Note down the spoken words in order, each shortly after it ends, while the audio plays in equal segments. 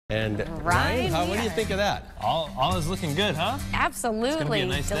And Ryan, what do you think of that? All is looking good, huh? Absolutely. It's gonna be a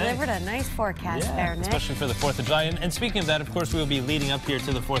nice Delivered day. a nice forecast there, Nick. Especially for the 4th of July. And speaking of that, of course, we'll be leading up here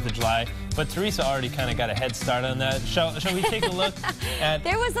to the 4th of July. But Teresa already kind of got a head start on that. Shall we take a look at...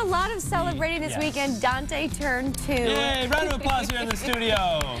 There was a lot of celebrating this weekend. Dante turned 2. Yay! Round of applause here in the studio.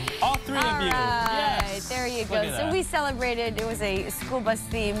 All three of you. Yes. There you go. So we celebrated. It was a school bus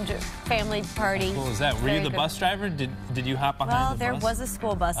themed family party. How cool was that? Were you the bus driver? Did you hop behind the bus? Well, there was a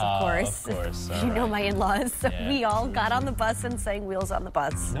school bus, of course. Of course. You know my in-laws. So we all got on the bus and sang Wheels on the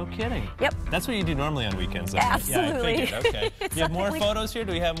Bus. No kidding. Yep. That's what you do normally on weekends, though. Absolutely. Yeah, I figured. Okay. You have more photos here?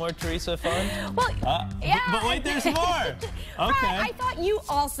 Do we have more Teresa fun? Well, yeah. But wait, there's more. Okay. I thought you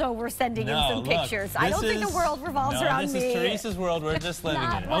also were sending in some pictures. I don't think the world revolves around me. This is Teresa's world. We're just living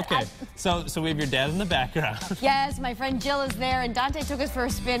in it. Okay. So we have your dad in the background. Yes, my friend Jill is there, and Dante took us for a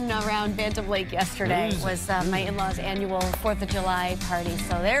spin around Bantam Lake yesterday. It was my in-laws' annual 4th of July party.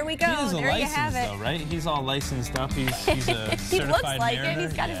 So there we go. He has a there you have license, it. though, right? He's all licensed up. He's a he certified looks like mariner. it.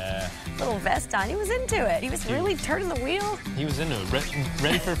 He's got his little vest on. He was into it. He was really turning the wheel. He was into it.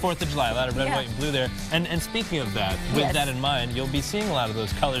 Ready for 4th of July. A lot of red, white, and blue there. And speaking of that, with that in mind, you'll be seeing a lot of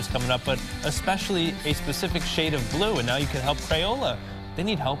those colors coming up, but especially a specific shade of blue. And now you can help Crayola. They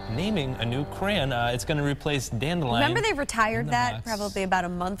need help naming a new crayon. It's going to replace Dandelion. Remember they retired that probably about a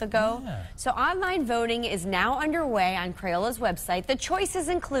month ago? Yeah. So online voting is now underway on Crayola's website. The choices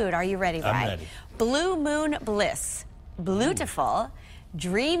include, are you ready, Ryan? I'm ready. Blue Moon Bliss, Bluetiful,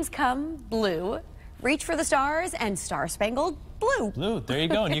 Dreams Come Blue, Reach for the Stars, and Star Spangled Blue. Blue, there you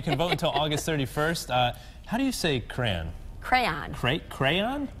go. And you can vote until August 31st. How do you say crayon? Crayon.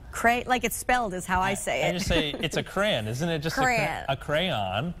 Crayon? Like it's spelled is how I say it. I just say it's a crayon, isn't it? Just crayon. A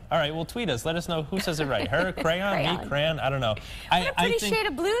crayon. All right, well, tweet us. Let us know who says it right. Her, crayon, me, crayon. I don't know. What a pretty shade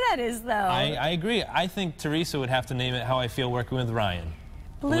of blue that is, though. I agree. I think Teresa would have to name it how I feel working with Ryan.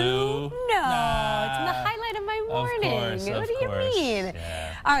 Blue? No, it's the highlight of my morning. What do you mean?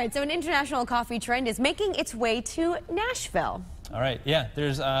 Yeah. All right, so an international coffee trend is making its way to Nashville. All right, yeah,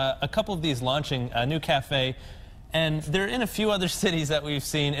 there's a couple of these launching a new cafe, and they're in a few other cities that we've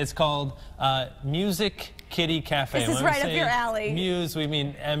seen. It's called Music Kitty Cafe. This is right up your alley. Muse, we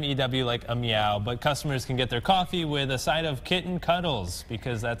mean M-E-W, like a meow, but customers can get their coffee with a side of kitten cuddles,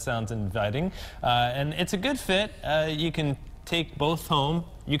 because that sounds inviting. And it's a good fit. You can take both home.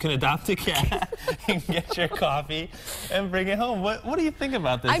 You can adopt a cat and get your coffee and bring it home. What do you think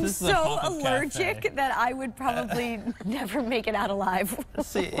about this? I'm this is so allergic that I would probably never make it out alive.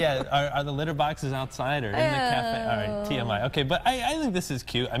 See, yeah, are the litter boxes outside or in the cafe? All right, TMI. Okay, but I think this is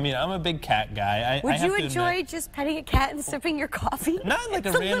cute. I mean, I'm a big cat guy. Would you enjoy just petting a cat and sipping your coffee? Not like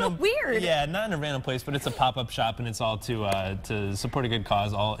it's a little weird. Yeah, not in a random place, but it's a pop-up shop, and it's all to support a good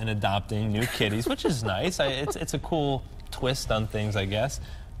cause, all in adopting new kitties, which is nice. It's a cool twist on things, I guess.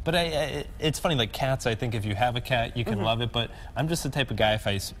 But it's funny, like cats, I think if you have a cat, you can love it. But I'm just the type of guy,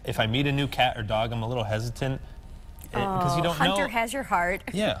 if I meet a new cat or dog, I'm a little hesitant. Because you don't know. Hunter has your heart.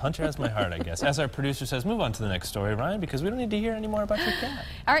 Yeah, Hunter has my heart, I guess. As our producer says, move on to the next story, Ryan, because we don't need to hear any more about your cat.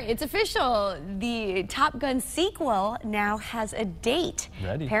 All right, it's official. The Top Gun sequel now has a date.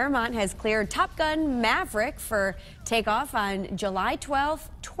 Ready. Paramount has cleared Top Gun Maverick for takeoff on July 12th,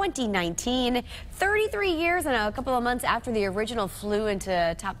 2019. 33 years and a couple of months after the original flew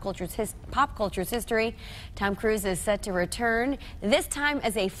into pop culture's history, Tom Cruise is set to return, this time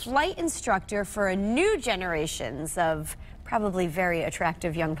as a flight instructor for a new generation of probably very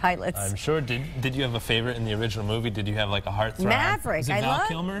attractive young pilots. I'm sure. Did you have a favorite in the original movie? Did you have like a heartthrob? Maverick. Was it Val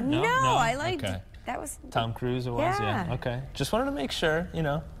Kilmer? No, I liked. Okay. That was Tom Cruise. It was. Yeah. Okay. Just wanted to make sure. You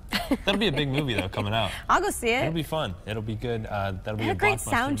know. That'll be a big movie though coming out. I'll go see it. It'll be fun. It'll be good. That'll be a great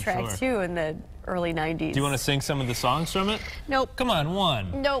soundtrack too in the early 90s. Do you want to sing some of the songs from it? Nope. Come on,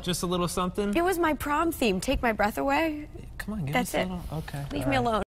 one. Nope. Just a little something. It was my prom theme. Take My Breath Away. Come on, give That's us a it. little. Okay. Leave me alone.